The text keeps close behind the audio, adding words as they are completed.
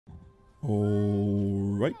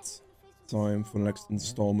Alright, time for the next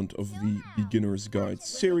installment of the Beginner's Guide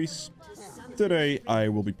series. Today I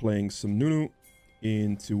will be playing some Nunu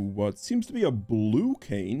into what seems to be a blue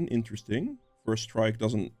cane. Interesting. First strike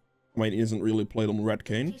isn't really played on red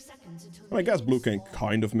cane. And I guess blue cane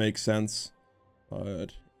kind of makes sense.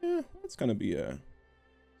 But yeah, it's gonna be a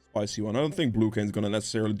spicy one. I don't think blue cane's gonna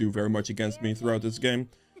necessarily do very much against me throughout this game.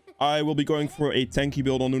 I will be going for a tanky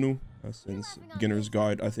build on Nunu. Since Beginner's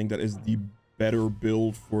Guide, I think that is the better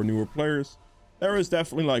build for newer players. There is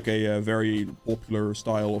definitely like a very popular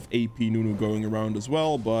style of AP Nunu going around as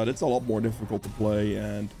well, but it's a lot more difficult to play,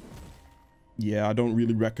 and yeah, I don't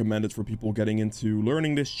really recommend it for people getting into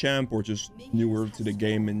learning this champ or just newer to the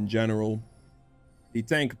game in general. The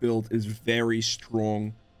tank build is very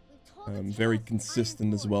strong, very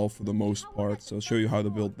consistent as well for the most part, so I'll show you how to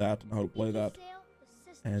build that and how to play that.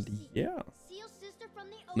 And yeah.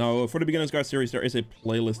 Now, for the Beginner's Guide series, there is a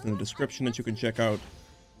playlist in the description that you can check out.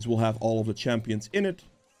 This will have all of the champions in it.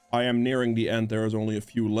 I am nearing the end. There is only a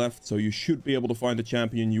few left, so you should be able to find the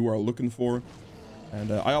champion you are looking for.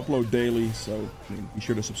 And I upload daily, so be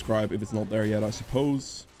sure to subscribe if it's not there yet, I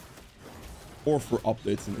suppose. Or for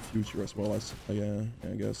updates in the future as well, I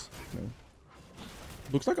guess. You know.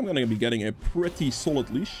 Looks like I'm going to be getting a pretty solid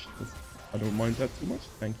leash. I don't mind that too much.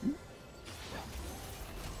 Thank you.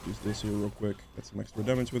 Use this here real quick. Get some extra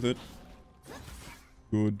damage with it.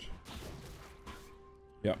 Good.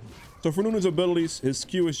 Yeah. So for Nunu's abilities, his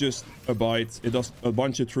Q is just a bite. It does a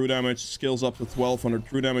bunch of true damage. Scales up to 1200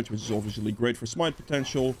 true damage, which is obviously great for smite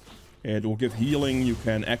potential. It will give healing. You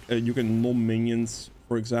can numb minions,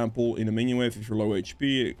 for example, in a minion wave. If you're low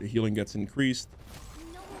HP, the healing gets increased.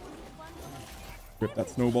 Grip that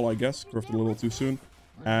snowball, I guess. Gripped it a little too soon.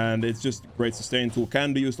 And it's just a great sustain tool.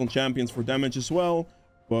 Can be used on champions for damage as well.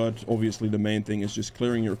 But obviously the main thing is just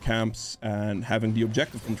clearing your camps and having the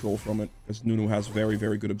objective control from it, because Nunu has very,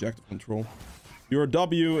 very good objective control. Your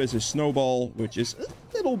W is a snowball, which is a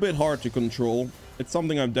little bit hard to control. It's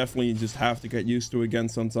something I definitely just have to get used to again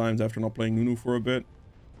sometimes after not playing Nunu for a bit.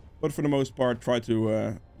 But for the most part, try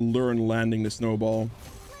to learn landing the snowball.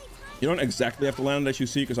 You don't exactly have to land it, as you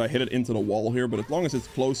see, because I hit it into the wall here, but as long as it's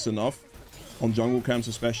close enough, on jungle camps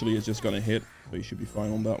especially, it's just going to hit. So you should be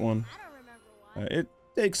fine on that one. It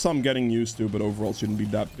takes some getting used to, but overall shouldn't be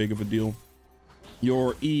that big of a deal.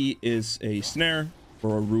 Your E is a snare,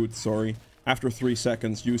 or a root, sorry. After 3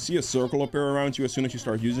 seconds, you see a circle appear around you as soon as you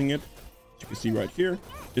start using it. As you can see right here,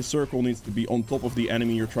 this circle needs to be on top of the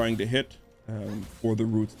enemy you're trying to hit for the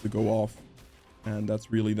root to go off. And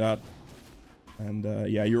that's really that. And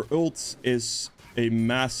yeah, your ult is a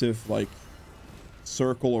massive, like,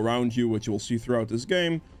 circle around you, which you will see throughout this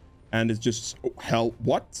game. And it's just... Oh, hell,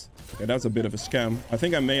 what? Okay, that's a bit of a scam. I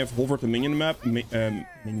think I may have hovered the minion map. The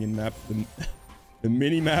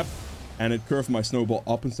mini-map. And it curved my snowball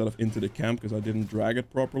up instead of into the camp because I didn't drag it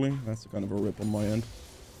properly. That's kind of a rip on my end.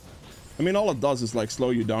 I mean, all it does is, like,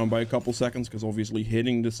 slow you down by a couple seconds, because obviously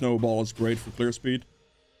hitting the snowball is great for clear speed.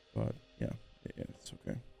 But, yeah, it's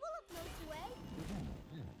okay.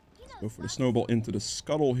 Let's go for the snowball into the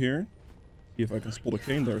scuttle here. See if I can spot a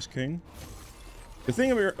cane. There's cane. The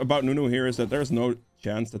thing about Nunu here is that there's no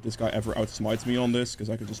chance that this guy ever outsmites me on this,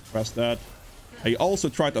 because I could just press that. He also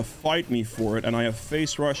tried to fight me for it, and I have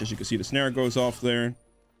face rush. As you can see, the snare goes off there.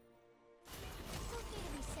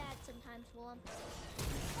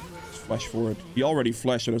 Just flash for it. He already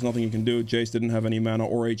flashed, so there's nothing he can do. Jace didn't have any mana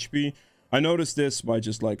or HP. I noticed this by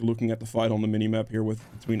just like looking at the fight on the minimap here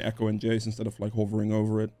between Echo and Jace instead of like hovering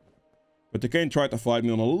over it. But the Kayn tried to fight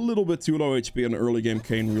me on a little bit too low HP, and the early game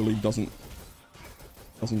Kayn really doesn't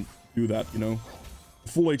do that, you know.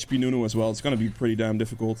 Full HP Nunu as well. It's going to be pretty damn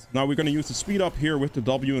difficult. Now we're going to use the speed up here with the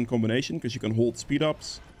W in combination, because you can hold speed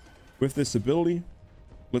ups with this ability.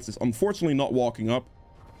 Blitz is unfortunately not walking up,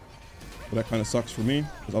 but that kind of sucks for me,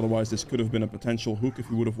 because otherwise this could have been a potential hook if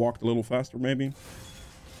we would have walked a little faster, maybe.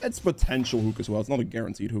 It's potential hook as well. It's not a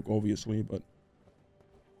guaranteed hook, obviously, but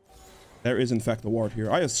there is in fact a ward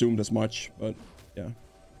here. I assumed as much, but yeah.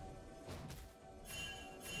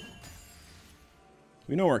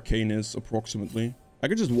 We know where Kayn is, approximately. I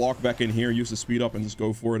could just walk back in here, use the speed up, and just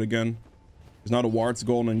go for it again. Because now the ward's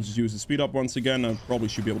gone, and just use the speed up once again. I probably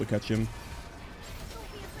should be able to catch him.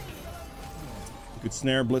 Good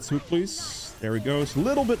snare, blitz hook, please. There he goes. A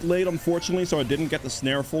little bit late, unfortunately, so I didn't get the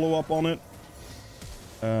snare follow-up on it.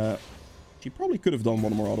 He probably could have done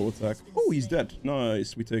one more auto attack. Oh, he's dead.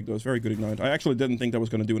 Nice, we take those. Very good ignite. I actually didn't think that was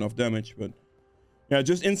going to do enough damage, but... yeah,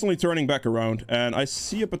 just instantly turning back around. And I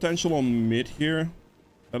see a potential on mid here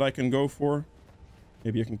that I can go for.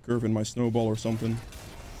 Maybe I can curve in my snowball or something.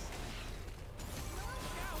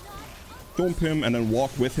 stomp him and then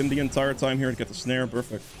walk with him the entire time here to get the snare.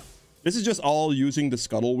 Perfect. This is just all using the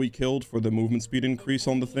scuttle we killed for the movement speed increase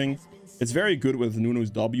on the thing. It's very good with Nunu's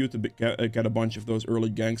W to get a bunch of those early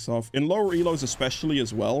ganks off. In lower elos especially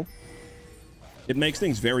as well, it makes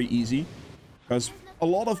things very easy. Because a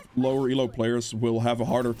lot of lower elo players will have a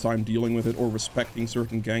harder time dealing with it or respecting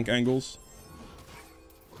certain gank angles.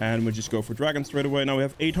 And we just go for Dragon straight away. Now we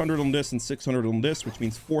have 800 on this and 600 on this, which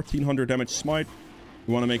means 1400 damage smite.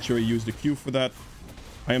 You want to make sure you use the Q for that.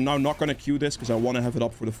 I am now not going to Q this because I want to have it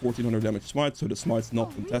up for the 1400 damage smite, so the smite's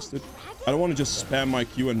not contested. I don't want to just spam my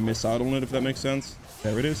Q and miss out on it, if that makes sense.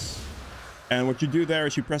 There it is. And what you do there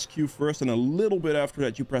is you press Q first, and a little bit after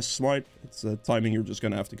that you press smite. It's timing you're just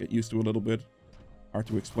going to have to get used to a little bit. Hard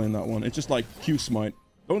to explain that one. It's just like Q smite.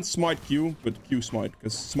 Don't smite Q, but Q smite,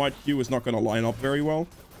 because smite Q is not going to line up very well.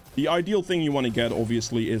 The ideal thing you want to get,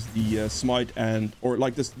 obviously, is the smite and... or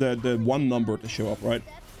like this, the one number to show up, right?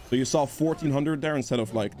 So you saw 1400 there instead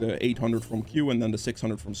of like the 800 from Q and then the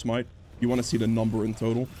 600 from smite. You want to see the number in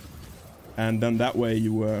total. And then that way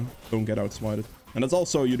you don't get outsmited. And that's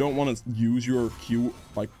also, you don't want to use your Q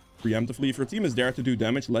like preemptively. If your team is there to do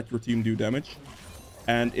damage, let your team do damage.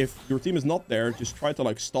 And if your team is not there, just try to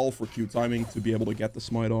like stall for Q timing to be able to get the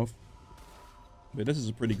smite off. But this is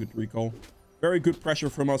a pretty good recall. Very good pressure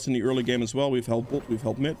from us in the early game as well. We've held bot, we've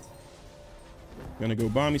held mid. Gonna go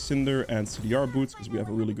Bami Cinder and CDR boots because we have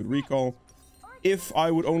a really good recall. If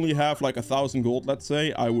I would only have like 1000 gold, let's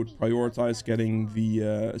say, I would prioritize getting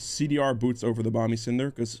the CDR boots over the Bami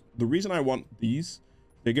Cinder, because the reason I want these,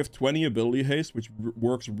 they give 20 ability haste, which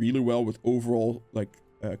works really well with overall like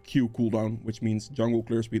Q cooldown, which means jungle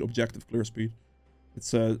clear speed, objective clear speed.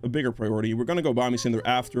 It's a bigger priority. We're gonna go Bami Cinder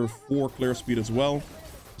after for clear speed as well.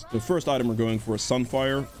 The first item we're going for is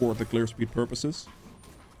Sunfire for the clear speed purposes.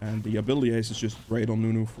 And the ability haste is just great on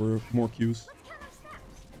Nunu for more Qs.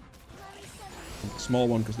 A small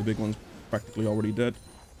one because the big one's practically already dead.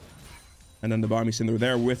 And then the Bami Cinder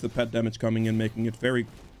there with the pet damage coming in, making it very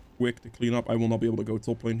quick to clean up. I will not be able to go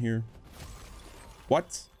top lane here.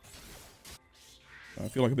 What? I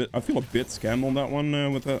feel a bit scammed on that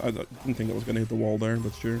one with that. I didn't think that was gonna hit the wall there,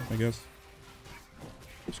 but sure, I guess.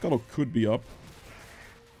 Scuttle could be up.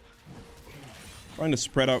 Trying to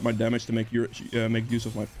spread out my damage to make use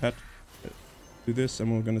of my pet. Do this,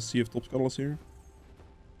 and we're gonna see if Top Scuttle is here.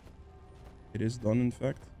 It is done, in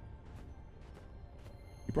fact.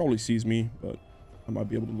 He probably sees me, but I might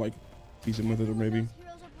be able to like tease him with it, or maybe.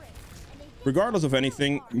 Regardless of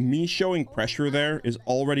anything, me showing pressure there is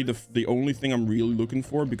already the only thing I'm really looking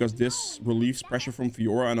for, because this relieves pressure from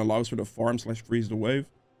Fiora and allows her to farm / freeze the wave.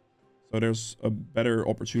 So there's a better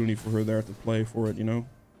opportunity for her there to play for it, you know.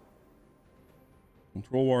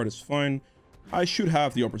 Control ward is fine. I should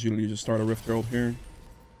have the opportunity to start a Rift Herald here.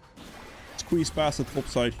 Squeeze past the top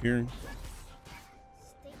side here.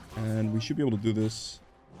 And we should be able to do this.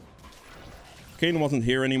 Kayn wasn't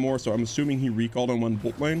here anymore, so I'm assuming he recalled and went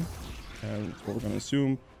bot lane. And that's what we're going to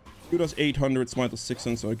assume. Q does 800, smite does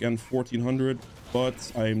 600, so again 1400. But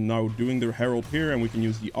I'm now doing the Herald here, and we can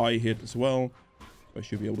use the eye hit as well. So I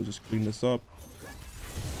should be able to just clean this up.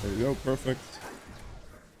 There we go, perfect.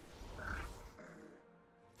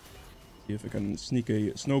 See if I can sneak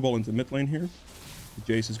a snowball into mid lane here.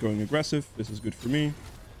 Jace is going aggressive. This is good for me.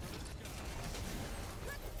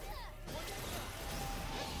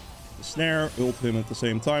 The snare, ult him at the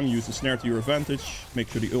same time. Use the snare to your advantage. Make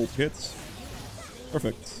sure the ult hits.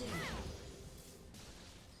 Perfect.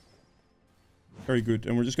 Very good.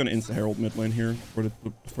 And we're just going to insta Herald mid lane here for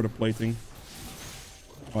the plating.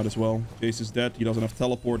 Might as well. Jace is dead. He doesn't have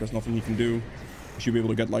teleport. There's nothing he can do. We should be able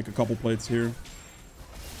to get like a couple plates here.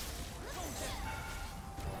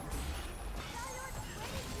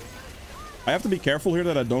 I have to be careful here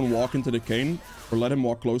that I don't walk into the Kayn or let him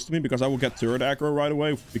walk close to me, because I will get turret aggro right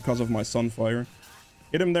away because of my Sunfire.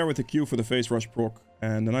 Hit him there with the Q for the face rush proc,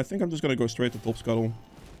 and then I think I'm just going to go straight to Top Scuttle.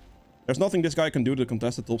 There's nothing this guy can do to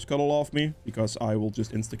contest the Top Scuttle off me, because I will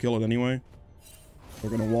just insta-kill it anyway. We're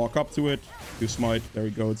going to walk up to it, do smite, there we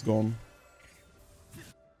go, it's gone.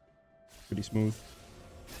 Pretty smooth.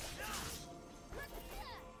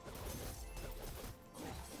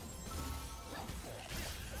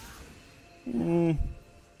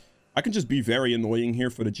 I can just be very annoying here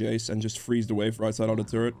for the Jace and just freeze the wave right side of the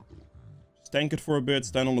turret. Just tank it for a bit,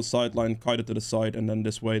 stand on the sideline, kite it to the side, and then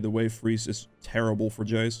this way the wave freeze is terrible for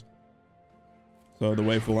Jace. So the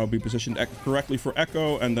wave will now be positioned correctly for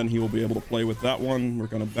Echo, and then he will be able to play with that one. We're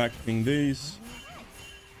gonna back ping these.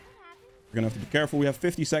 We're gonna have to be careful. We have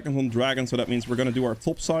 50 seconds on Dragon, so that means we're gonna do our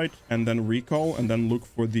top side and then recall and then look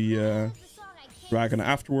for the Dragon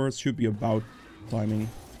afterwards. Should be about timing.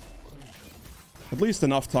 At least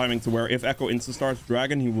enough timing to where if Echo insta-starts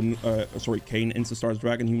Dragon, he will... sorry, Kane insta-starts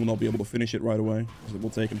Dragon, he will not be able to finish it right away. Because it will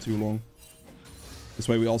take him too long. This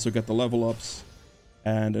way we also get the level ups.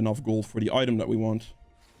 And enough gold for the item that we want.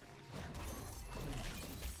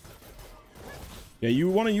 Yeah, you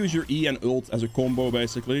want to use your E and ult as a combo,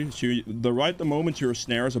 basically. So the moment your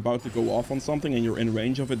snare is about to go off on something and you're in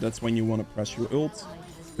range of it, that's when you want to press your ult.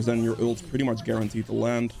 Because then your ult's pretty much guaranteed to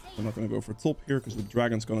land. I'm not going to go for top here because the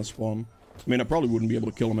dragon's going to spawn. I mean, I probably wouldn't be able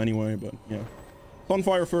to kill him anyway, but yeah.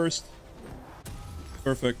 Sunfire first.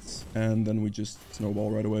 Perfect. And then we just snowball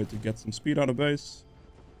right away to get some speed out of base.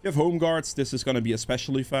 If you have home guards, this is going to be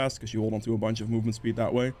especially fast because you hold on to a bunch of movement speed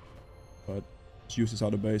that way. But just use this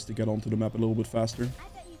out of base to get onto the map a little bit faster. I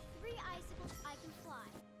bet you 3 icicles I can fly.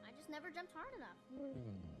 I just never jumped hard enough.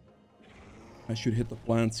 I should hit the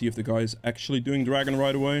plant, see if the guy is actually doing dragon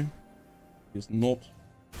right away. He is not.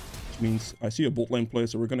 Which means I see a bot lane play,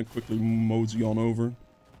 so we're going to quickly mosey on over.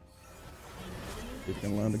 See if we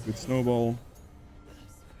can land a good snowball.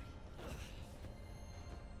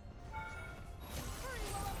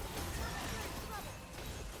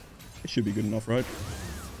 It should be good enough, right?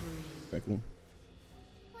 Okay, cool.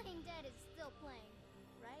 Playing dead is still playing,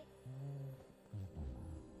 right?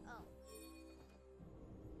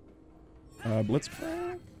 Oh.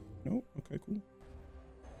 Blitzcrank? No? Okay, cool.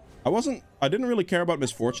 I didn't really care about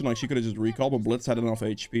Misfortune, like she could have just recalled, but Blitz had enough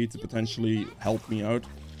HP to potentially help me out.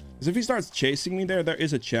 Because if he starts chasing me there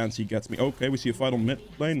is a chance he gets me. Okay, we see a fight on mid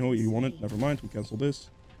lane. Oh, you want it? Never mind, we cancel this.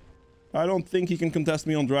 I don't think he can contest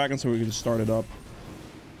me on Dragon, so we can just start it up.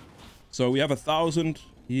 So we have 1,000.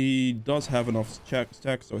 He does have enough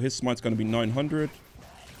stack, so his smite's going to be 900.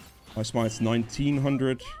 My smite's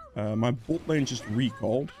 1,900. My bot lane just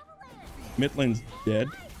recalled. Mid lane's dead.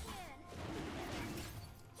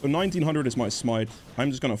 So 1,900 is my smite. I'm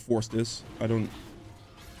just going to force this. I don't...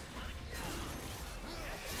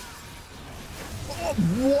 Oh,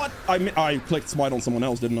 what? I clicked smite on someone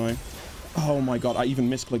else, didn't I? Oh my god, I even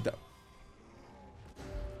misclicked that.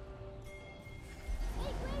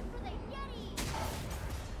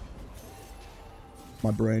 My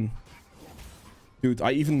brain. Dude,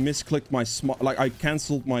 I even misclicked my smite. Like, I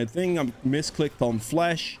cancelled my thing. I misclicked on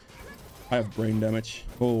flash. I have brain damage.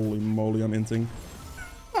 Holy moly, I'm inting.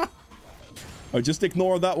 Oh, just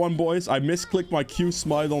ignore that one, boys. I misclicked my Q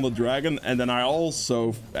smite on the dragon, and then I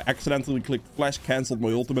also accidentally clicked flash, cancelled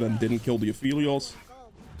my ultimate, and didn't kill the Aphelios.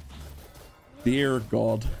 Dear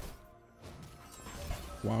God.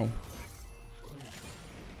 Wow.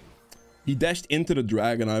 He dashed into the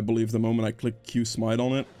dragon, I believe, the moment I clicked Q smite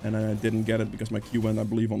on it, and I didn't get it because my Q went, I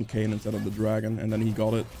believe, on Kane instead of the dragon, and then he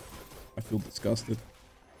got it. I feel disgusted.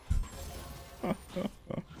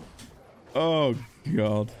 Oh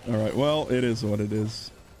god. Alright, well, it is what it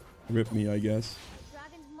is. Rip me, I guess.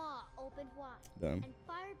 Dragon's maw opened wide. Damn. And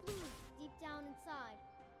fire blue deep down inside.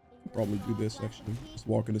 I'll probably do this, actually. Just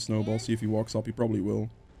walk in the snowball, see if he walks up. He probably will.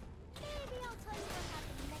 Maybe I'll tell you what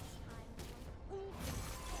happened next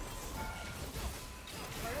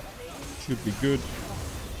time. Should be good.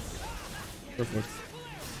 Perfect.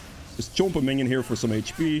 Just chomp a minion here for some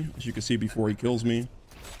HP, as you can see before he kills me.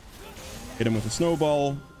 Hit him with a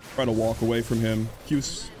snowball. Try to walk away from him.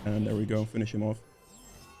 Q's, and there we go. Finish him off.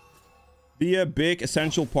 The big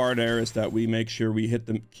essential part there is that we make sure we hit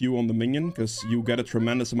the Q on the minion, because you get a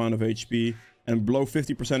tremendous amount of HP, and below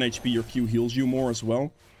 50% HP your Q heals you more as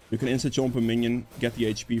well. You can instant jump a minion, get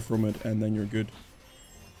the HP from it, and then you're good.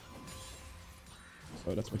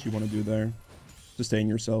 So that's what you want to do there. Sustain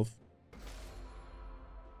yourself.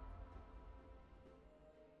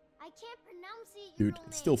 I can't pronounce it. Dude,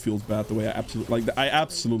 it still feels bad the way I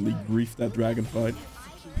absolutely griefed that dragon fight.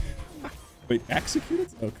 Wait, executed?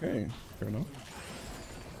 Okay, fair enough.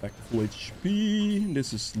 Back to full HP.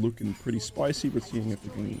 This is looking pretty spicy, but seeing if we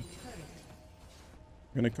can...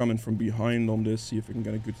 We're gonna come in from behind on this, see if we can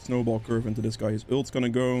get a good snowball curve into this guy. His ult's gonna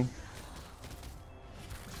go.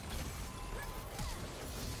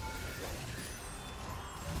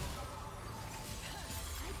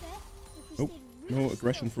 Nope, no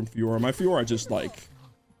aggression from Fiora. My Fiora just, like,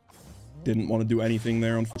 didn't want to do anything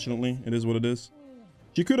there, unfortunately. It is what it is.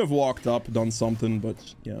 She could have walked up, done something, but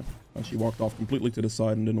yeah. She walked off completely to the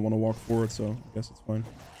side and didn't want to walk forward, so I guess it's fine.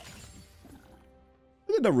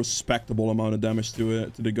 I did a respectable amount of damage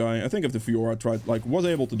to the guy. I think if the Fiora tried, like, was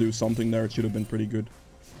able to do something there, it should have been pretty good.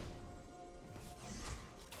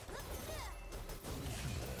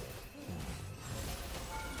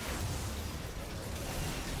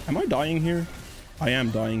 Am I dying here? I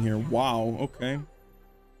am dying here. Wow, okay.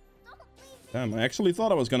 Damn, I actually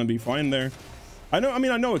thought I was gonna be fine there. I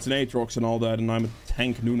mean, I know it's an Aatrox and all that, and I'm a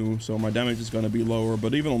tank Nunu, so my damage is going to be lower.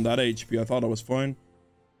 But even on that HP, I thought I was fine.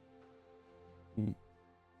 I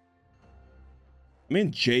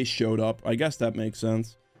mean, Jay showed up. I guess that makes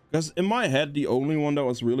sense. Because in my head, the only one that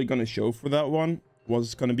was really going to show for that one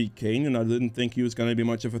was going to be Kane, and I didn't think he was going to be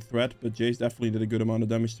much of a threat. But Jay's definitely did a good amount of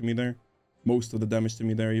damage to me there. Most of the damage to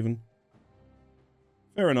me there, even.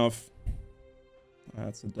 Fair enough.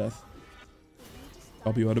 That's a death.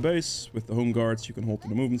 Help you out of base. With the home guards, you can hold to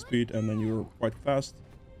the movement speed, and then you're quite fast.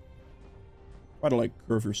 Try to, like,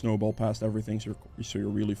 curve your snowball past everything so you're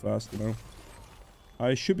really fast, you know.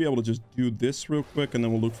 I should be able to just do this real quick, and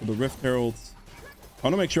then we'll look for the Rift Herald. I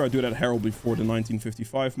want to make sure I do that Herald before the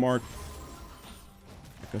 1955 mark,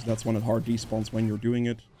 because that's when it hard despawns when you're doing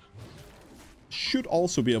it. Should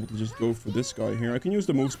also be able to just go for this guy here. I can use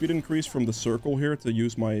the move speed increase from the circle here to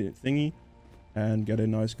use my thingy and get a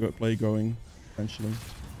nice play going eventually.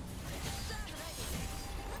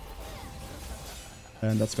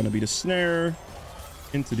 And that's going to be the snare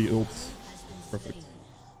into the ult. Perfect.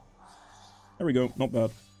 There we go. Not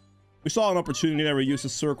bad. We saw an opportunity there. We used the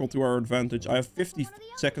circle to our advantage. I have 50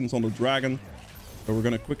 seconds on the dragon, so we're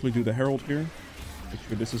going to quickly do the herald here. Make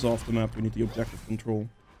sure this is off the map. We need the objective control.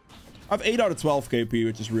 I have 8 out of 12 KP,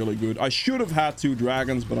 which is really good. I should have had 2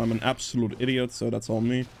 dragons, but I'm an absolute idiot, so that's on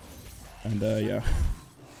me. And, yeah.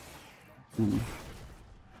 Ooh.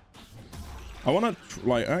 I want to,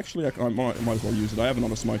 like, actually, I might as well use it. I have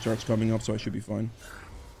another smite charge coming up, so I should be fine.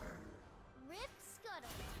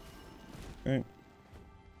 Okay.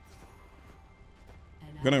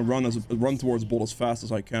 I'm gonna run towards bot as fast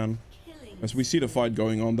as I can. As we see the fight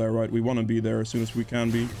going on there, right? We want to be there as soon as we can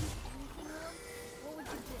be.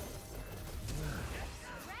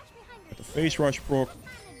 Get the face rush proc.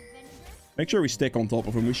 Make sure we stick on top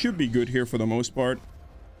of him. We should be good here for the most part.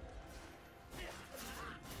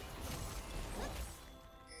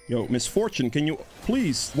 Yo, Misfortune, can you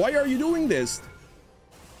please? Why are you doing this?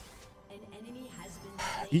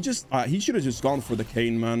 He should have just gone for the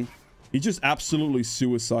Kane, man. He just absolutely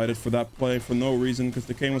suicided for that play for no reason, because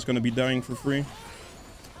the Kane was going to be dying for free.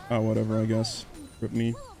 Oh, whatever, I guess. Rip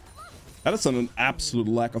me. That is an absolute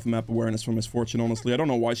lack of map awareness from Misfortune, honestly. I don't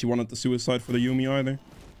know why she wanted the suicide for the Yumi either.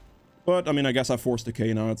 But, I mean, I guess I forced the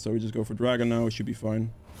Kane out, so we just go for Dragon now. It should be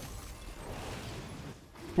fine.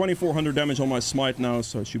 2400 damage on my smite now,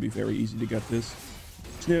 so it should be very easy to get this.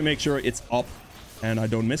 Just need to make sure it's up and I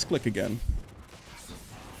don't misclick again.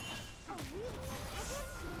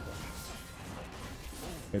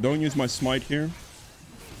 Okay, don't use my smite here.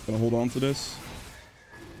 Gonna hold on to this.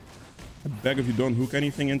 I beg if you don't hook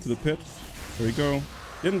anything into the pit. There you go.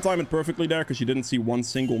 Didn't time it perfectly there because you didn't see one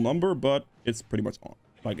single number, but it's pretty much on.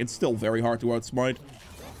 Like, it's still very hard to outsmite,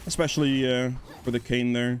 especially for the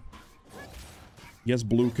Kane there. Yes,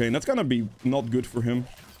 blue Kane. That's gonna be not good for him.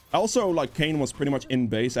 Also, like, Kane was pretty much in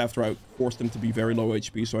base after I forced him to be very low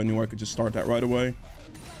HP, so I knew I could just start that right away.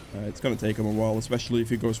 It's gonna take him a while, especially if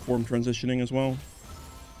he goes form transitioning as well.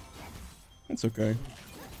 It's okay.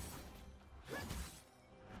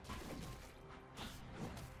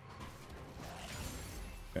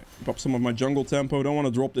 Okay, drop some of my jungle tempo. Don't want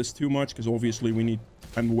to drop this too much, because obviously we need...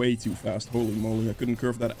 I'm way too fast. Holy moly, I couldn't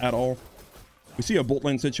curve that at all. We see a bot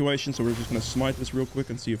lane situation, so we're just going to smite this real quick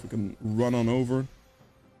and see if we can run on over.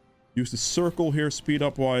 Use the circle here, speed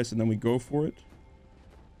up wise, and then we go for it.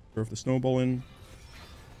 Curve the snowball in.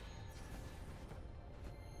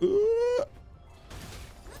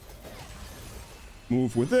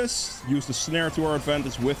 Move with this. Use the snare to our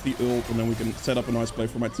advantage with the ult, and then we can set up a nice play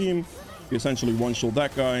for my team. We essentially one-shot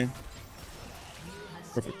that guy.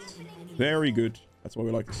 Perfect. Very good. That's what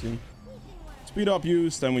we like to see. Speed up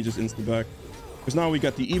use, then we just insta-back. Because now we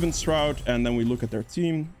got the even Shroud, and then we look at their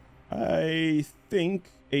team. I think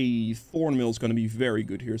a Thornmill is going to be very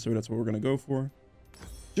good here, so that's what we're going to go for.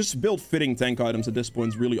 Just build fitting tank items at this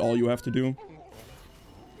point is really all you have to do.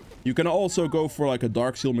 You can also go for like a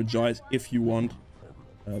Darksteel Magites if you want.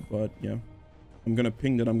 But yeah, I'm going to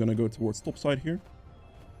ping that I'm going to go towards topside here.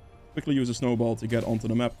 Quickly use a snowball to get onto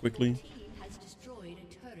the map quickly.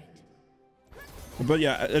 But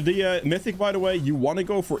yeah, the mythic, by the way, you want to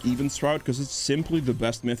go for even Shroud because it's simply the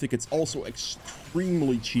best mythic. It's also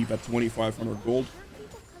extremely cheap at 2500 gold.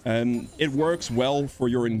 And it works well for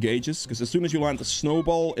your engages because as soon as you land a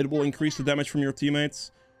snowball, it will increase the damage from your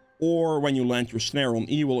teammates. Or when you land your snare on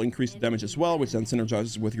E, will increase the damage as well, which then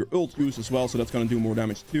synergizes with your ult use as well, so that's going to do more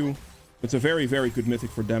damage too. It's a very, very good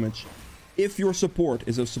mythic for damage. If your support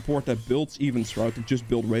is a support that builds even Shroud, to just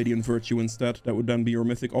build Radiant Virtue instead, that would then be your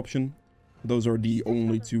mythic option. Those are the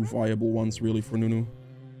only two viable ones really for Nunu.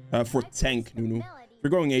 For tank Nunu. If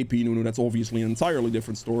you're going AP Nunu, that's obviously an entirely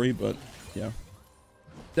different story, but yeah.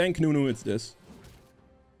 Thank Nunu, it's this.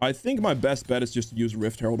 I think my best bet is just to use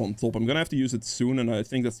Rift Herald on top. I'm gonna have to use it soon, and I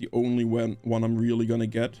think that's the only one I'm really gonna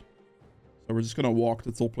get. So we're just gonna walk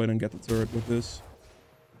the top lane and get the turret with this.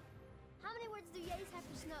 How many words do yays have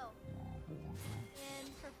to snow? And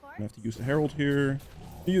for farts? I have to use the Herald here.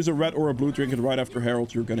 If you use a red or a blue trinket right after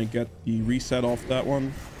Herald, you're gonna get the reset off that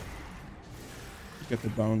one. Get the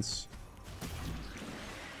bounce.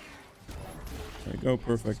 There you go,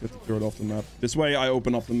 perfect. Get the turret off the map. This way I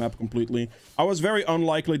open up the map completely. I was very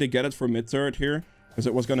unlikely to get it for mid turret here, because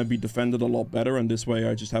it was going to be defended a lot better, and this way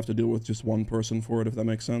I just have to deal with just one person for it, if that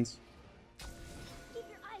makes sense. I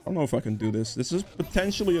don't know if I can do this. This is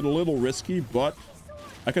potentially a little risky, but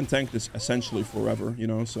I can tank this essentially forever, you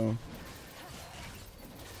know, so...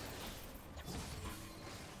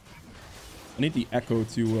 I need the echo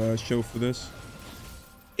to show for this.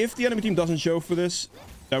 If the enemy team doesn't show for this,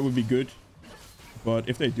 that would be good. But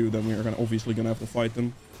if they do, then we are obviously gonna have to fight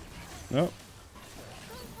them. No.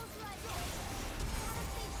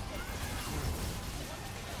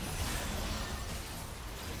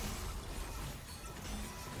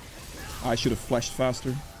 I should have flashed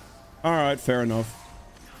faster. Alright, fair enough.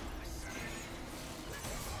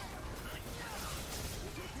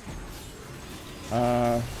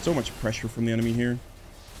 So much pressure from the enemy here.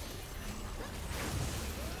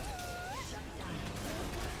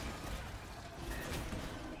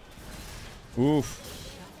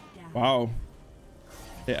 Oof. Wow.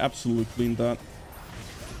 They absolutely cleaned that.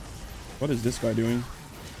 What is this guy doing?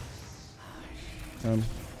 A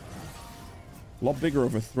lot bigger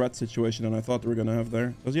of a threat situation than I thought they were gonna have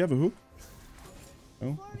there. Does he have a hook?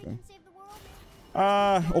 Oh, okay.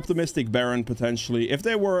 Optimistic Baron potentially. If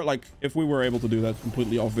they were like, if we were able to do that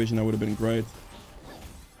completely off vision, that would have been great.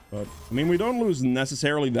 But I mean, we don't lose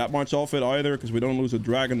necessarily that much off it either, because we don't lose a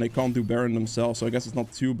dragon. They can't do Baron themselves, so I guess it's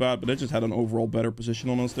not too bad. But they just had an overall better position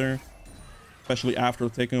on us there, especially after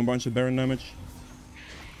taking a bunch of Baron damage.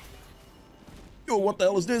 Yo, what the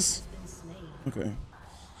hell is this? Okay.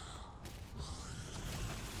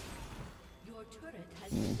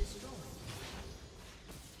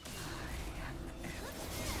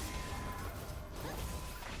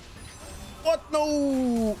 What?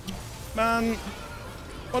 No! Man.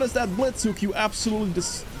 What is that blitz hook? You absolutely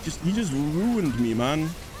he just ruined me, man.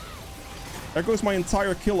 There goes my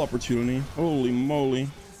entire kill opportunity. Holy moly.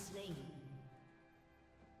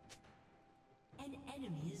 An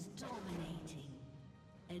enemy is dominating.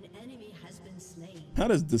 An enemy has been slain.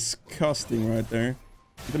 That is disgusting right there.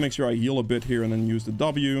 Need to make sure I heal a bit here and then use the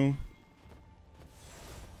W.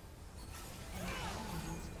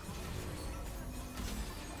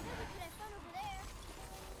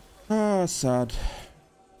 Ah, sad.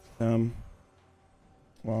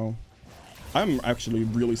 Wow. I'm actually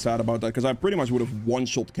really sad about that, because I pretty much would have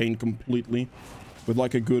one-shot Kane completely with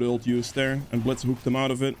like a good ult use there, and Blitz hooked him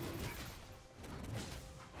out of it.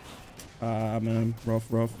 Ah, man.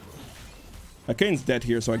 Rough. Kane's dead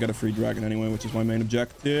here, so I get a free dragon anyway, which is my main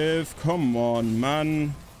objective. Come on,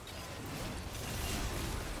 man.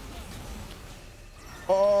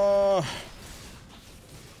 Oh.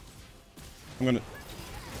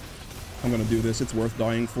 I'm gonna do this. It's worth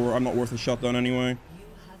dying for. I'm not worth a shutdown anyway.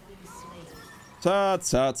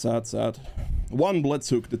 Sad. One blitz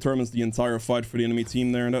hook determines the entire fight for the enemy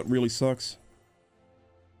team there, and that really sucks.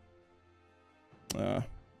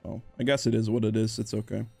 Well, I guess it is what it is. It's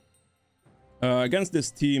okay. Against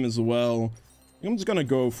this team as well, I'm just gonna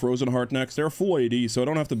go Frozen Heart next. They're full AD, so I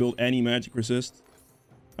don't have to build any magic resist.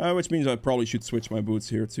 Which means I probably should switch my boots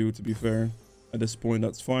here too, to be fair. At this point,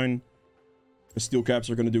 that's fine. The steel caps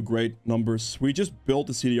are going to do great numbers. We just built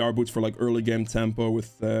the CDR boots for like early game tempo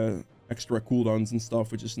with extra cooldowns and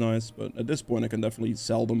stuff, which is nice. But at this point, I can definitely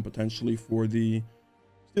sell them potentially for the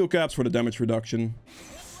steel caps for the damage reduction.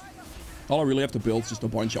 All I really have to build is just a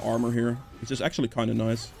bunch of armor here, which is actually kind of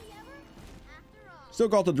nice. Still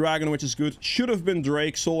got the dragon, which is good. Should have been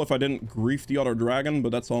Drake Soul if I didn't grief the other dragon,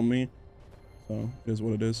 but that's on me. So it is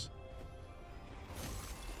what it is.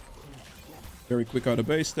 Very quick out of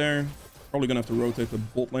base there. Probably gonna have to rotate the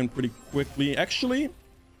bot lane pretty quickly. Actually,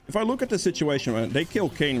 if I look at the situation, right, they kill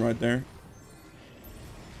Kane right there.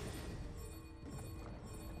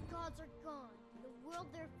 Gods are gone, the world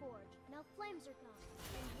they're forged. Now flames are gone,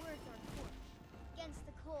 and words are forged. Against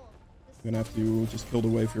the cold, I'm gonna have to just kill the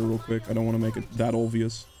wave here real quick. I don't want to make it that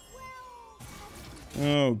obvious.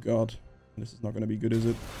 Oh god, this is not gonna be good, is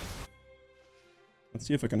it? Let's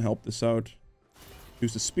see if I can help this out.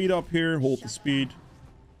 Use the speed up here, hold the speed.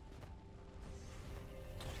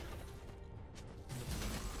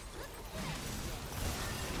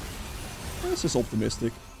 This is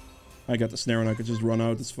optimistic. I got the snare and I could just run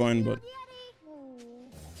out, it's fine, but...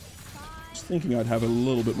 thinking I'd have a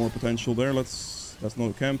little bit more potential there. That's not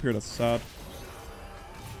a camp here. That's sad.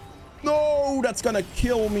 No, that's gonna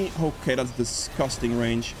kill me. Okay, that's disgusting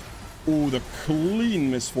range. Oh, the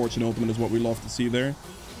clean misfortune ultimate is what we love to see there.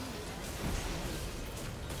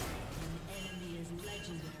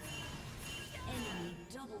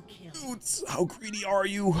 Dudes, how greedy are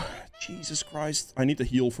you? Jesus Christ. I need to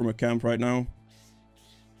heal from a camp right now.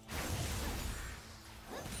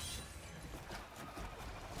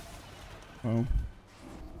 Oh.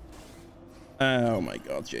 Oh my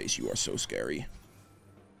god, Jace, you are so scary.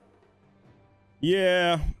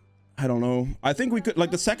 Yeah, I don't know. I think we could, like,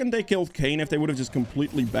 the second they killed Kayn, if they would have just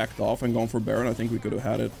completely backed off and gone for Baron, I think we could have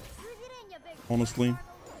had it. Honestly.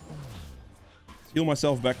 Heal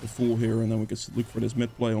myself back to full here, and then we can look for this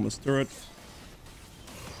mid play on this turret.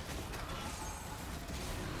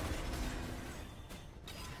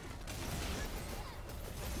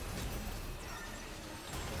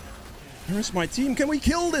 Where's my team? Can we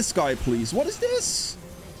kill this guy, please? What is this?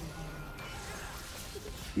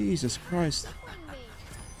 Jesus Christ.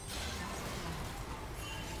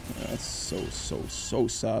 That's so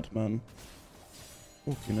sad, man.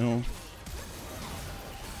 Okay, no.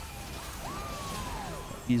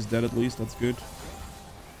 He's dead at least. That's good.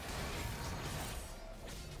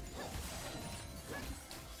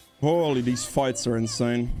 Holy, these fights are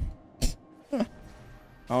insane. I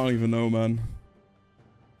don't even know, man.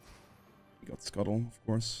 We got Scuttle, of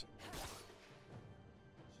course.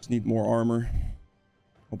 Just need more armor.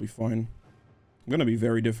 I'll be fine. I'm gonna be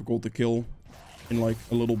very difficult to kill in like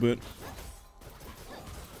a little bit.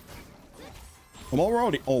 I'm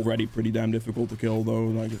already pretty damn difficult to kill though,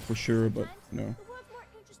 like for sure, but you know.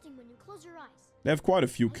 They have quite a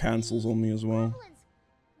few cancels on me as well.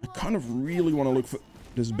 I kind of really want to look for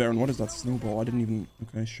this Baron. What is that snowball? I didn't even...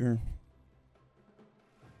 Okay, sure.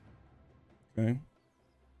 Okay.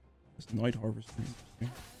 This Night Harvester.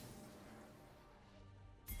 Okay.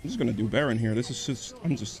 I'm just gonna do Baron here. This is just...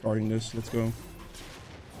 I'm just starting this. Let's go.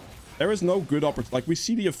 There is no good opportunity. Like, we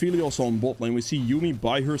see the Aphelios on bot lane. We see Yuumi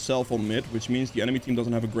by herself on mid, which means the enemy team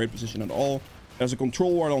doesn't have a great position at all. There's a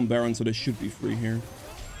control ward on Baron, so they should be free here.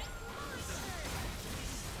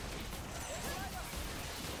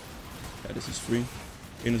 Yeah, this is free.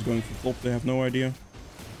 Kayn is going for top. They have no idea.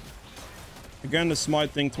 Again, the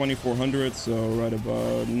smite thing, 2400. So right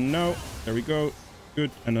about now. There we go.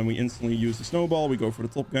 Good. And then we instantly use the snowball. We go for the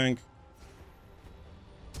top gank.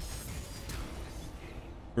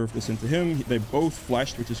 Curve this into him. They both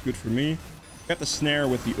flashed, which is good for me. Get the snare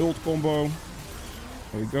with the ult combo.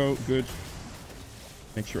 There we go. Good.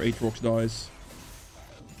 Make sure Aatrox dies.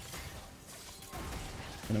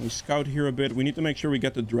 And then we scout here a bit. We need to make sure we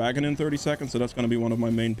get the dragon in 30 seconds. So that's going to be one of my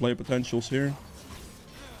main play potentials here.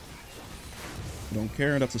 I don't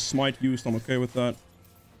care. That's a smite used. I'm okay with that.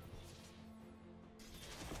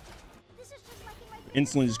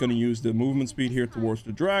 Instantly just going to use the movement speed here towards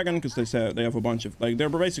the dragon. Because they said they have a bunch of... Like, they're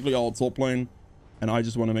basically all top lane. And I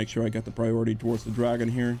just want to make sure I get the priority towards the dragon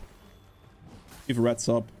here. If red's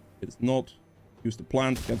up. It's not. Use the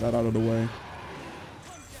plant. Get that out of the way.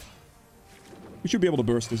 We should be able to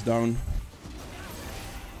burst this down.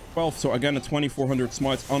 12. So again, a 2400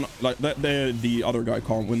 smites on like that. The other guy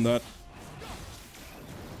can't win that.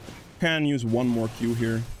 Can use one more Q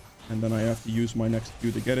here, and then I have to use my next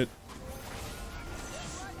Q to get it.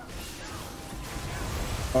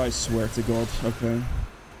 I swear to God. Okay,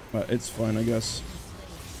 it's fine, I guess.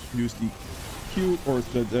 Use the Q or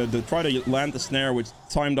the try to land the snare, which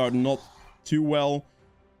timed out not too well.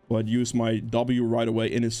 But use my W right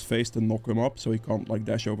away in his face to knock him up, so he can't like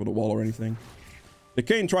dash over the wall or anything. The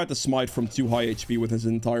Kayn tried to smite from too high HP with his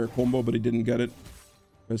entire combo, but he didn't get it.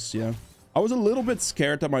 Because, yeah. I was a little bit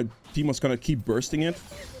scared that my team was gonna keep bursting it.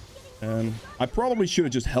 And I probably should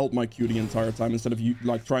have just held my Q the entire time instead of you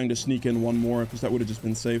like trying to sneak in one more, because that would have just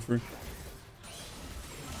been safer.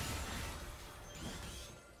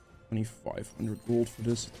 2500 gold for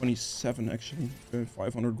this. 27 actually. Okay,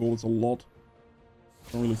 500 gold is a lot.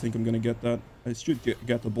 I don't really think I'm gonna get that. I should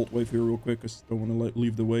get the bot wave here real quick, because I don't want to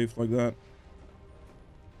leave the wave like that.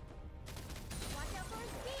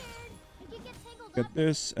 Get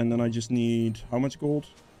this, and then I just need how much gold?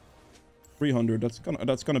 300.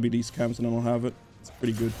 That's gonna be these camps, and then I'll have it. It's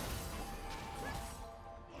pretty good.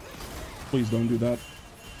 Please don't do that.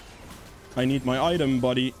 I need my item,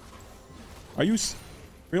 buddy. Are you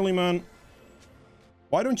really, man?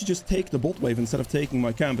 Why don't you just take the bot wave instead of taking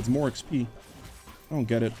my camp? It's more XP. I don't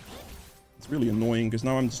get it. It's really annoying because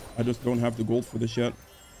now I just don't have the gold for this yet.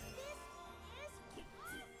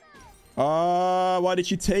 Why did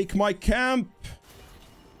you take my camp?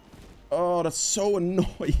 Oh, that's so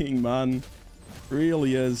annoying, man. It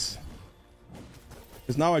really is.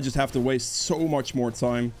 Because now I just have to waste so much more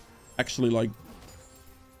time actually, like,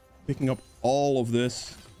 picking up all of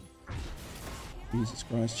this. Jesus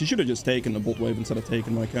Christ. She should have just taken the bot wave instead of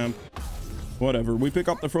taking my camp. Whatever. We pick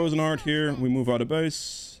up the Frozen Heart here. We move out of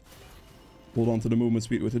base. Hold on to the movement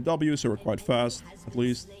speed with the W, so we're quite fast, at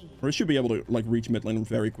least. Or we should be able to, like, reach mid lane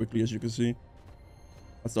very quickly, as you can see.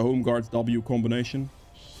 That's the Home Guard W combination.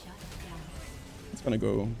 It's gonna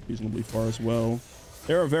go reasonably far as well.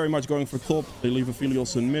 They're very much going for top. They leave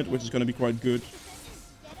Aphelios in mid, which is gonna be quite good.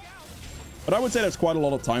 But I would say that's quite a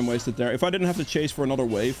lot of time wasted there. If I didn't have to chase for another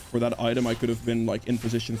wave for that item, I could have been, like, in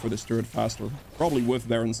position for this turret faster. Probably with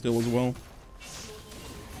Baron still as well.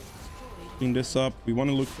 Clean this up. We want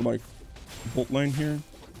to look for, like, bot lane here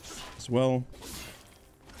as well.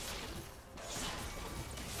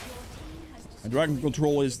 My Dragon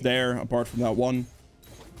Control is there, apart from that one.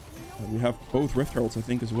 We have both Rift Heralds, I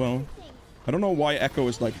think, as well. I don't know why Echo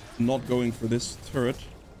is, like, not going for this turret.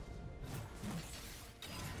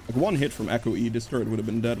 Like, one hit from Echo E, this turret would have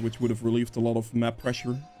been dead, which would have relieved a lot of map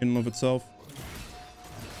pressure in and of itself.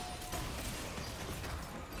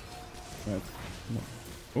 Right.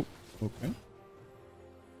 Oh, okay.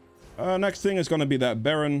 Next thing is going to be that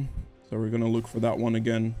Baron. So we're going to look for that one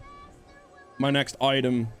again. My next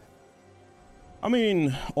item. I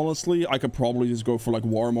mean, honestly, I could probably just go for, like,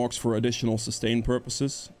 Warmogs for additional sustain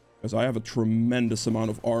purposes. Because I have a tremendous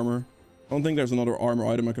amount of armor. I don't think there's another armor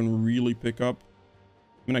item I can really pick up.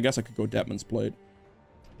 I mean, I guess I could go Deadman's Blade.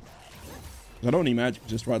 I don't need magic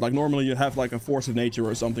just right. Like, normally you have, like, a Force of Nature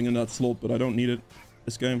or something in that slot, but I don't need it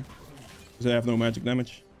this game. Because I have no magic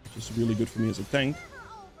damage. Which is really good for me as a tank.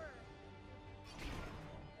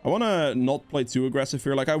 I want to not play too aggressive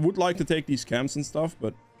here. Like, I would like to take these camps and stuff,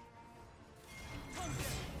 but...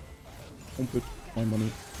 Don't put my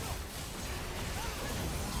money.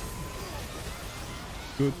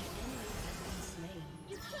 Good.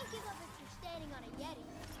 You can't give up if you're standing on a Yeti.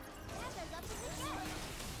 That goes up in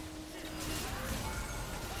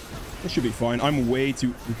the It should be fine. I'm way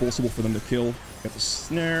too impossible for them to kill. Get the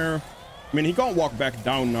snare. I mean, he can't walk back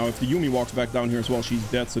down now. If the Yumi walks back down here as well, she's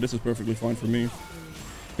dead. So this is perfectly fine for me.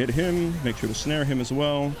 Hit him. Make sure to snare him as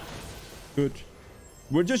well. Good.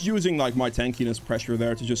 We're just using, like, my tankiness pressure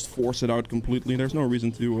there to just force it out completely. There's no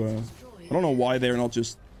reason to... I don't know why they're not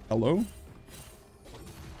just... Hello?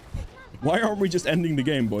 Why aren't we just ending the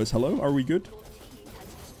game, boys? Hello? Are we good?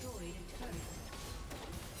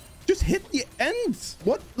 Just hit the end!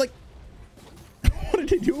 What? Like... What are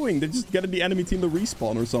they doing? They're just getting the enemy team to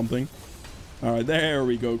respawn or something. Alright, there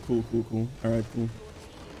we go. Cool, cool, cool. Alright, cool.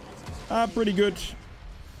 Pretty good.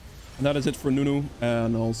 And that is it for Nunu.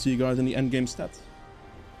 And I'll see you guys in the endgame stats.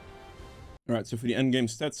 Alright, so for the endgame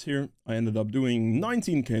stats here, I ended up doing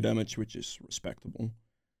 19k damage, which is respectable.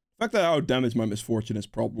 The fact that I outdamaged my Misfortune is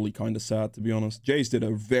probably kind of sad, to be honest. Jace did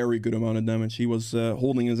a very good amount of damage. He was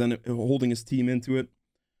holding his team into it.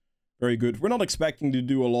 Very good. We're not expecting to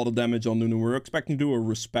do a lot of damage on Nunu. We're expecting to do a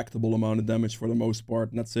respectable amount of damage for the most part,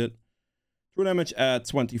 and that's it. True damage at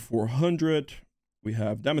 2400. We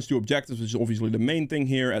have damage to objectives, which is obviously the main thing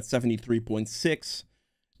here, at 73.6.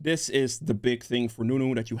 This is the big thing for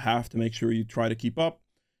Nunu that you have to make sure you try to keep up.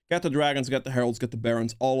 Get the dragons, get the heralds, get the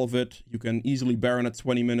barons, all of it. You can easily baron at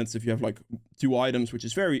 20 minutes if you have, like, 2 items, which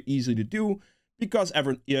is very easy to do. Because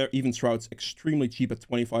Even Shroud's extremely cheap at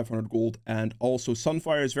 2500 gold. And also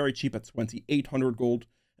Sunfire is very cheap at 2800 gold.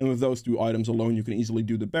 And with those 2 items alone, you can easily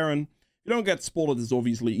do the baron. If you don't get spotted, it's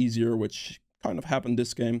obviously easier, which kind of happened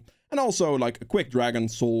this game. And also, like, a quick dragon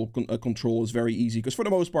soul control is very easy. Because for the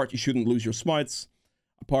most part, you shouldn't lose your smites.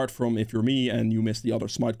 Apart from if you're me and you miss the other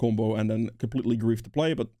smite combo and then completely grieve to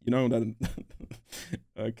play. But, you know, that...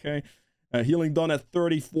 Okay. Healing done at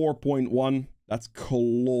 34.1. That's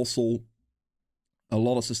colossal. A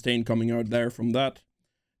lot of sustain coming out there from that.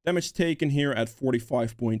 Damage taken here at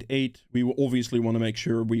 45.8. We will obviously want to make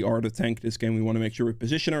sure we are the tank this game. We want to make sure we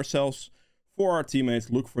position ourselves for our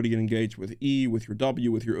teammates. Look for the engage with E, with your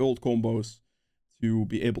W, with your ult combos. To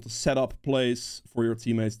be able to set up plays for your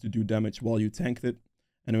teammates to do damage while you tanked it.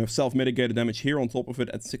 And we have self-mitigated damage here on top of it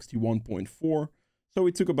at 61.4. So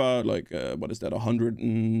we took about, like, what is that, 100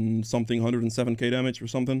 and something, 107k damage or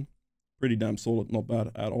something. Pretty damn solid, not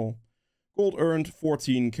bad at all. Gold earned,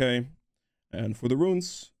 14k. And for the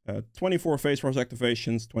runes, 24 Phase Rush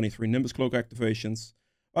activations, 23 Nimbus Cloak activations,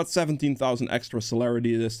 about 17,000 extra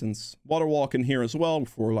celerity distance. Water Walk in here as well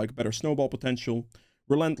for, like, better snowball potential.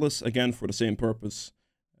 Relentless, again, for the same purpose.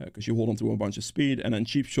 Because you hold on to a bunch of speed. And then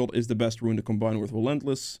Cheap Shot is the best rune to combine with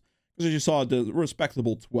Relentless. Because as you saw, the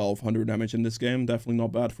respectable 1200 damage in this game. Definitely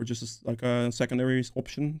not bad for just like a secondary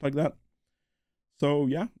option like that. So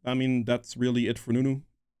yeah, I mean, that's really it for Nunu.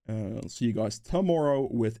 I'll see you guys tomorrow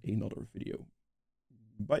with another video.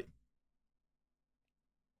 Bye.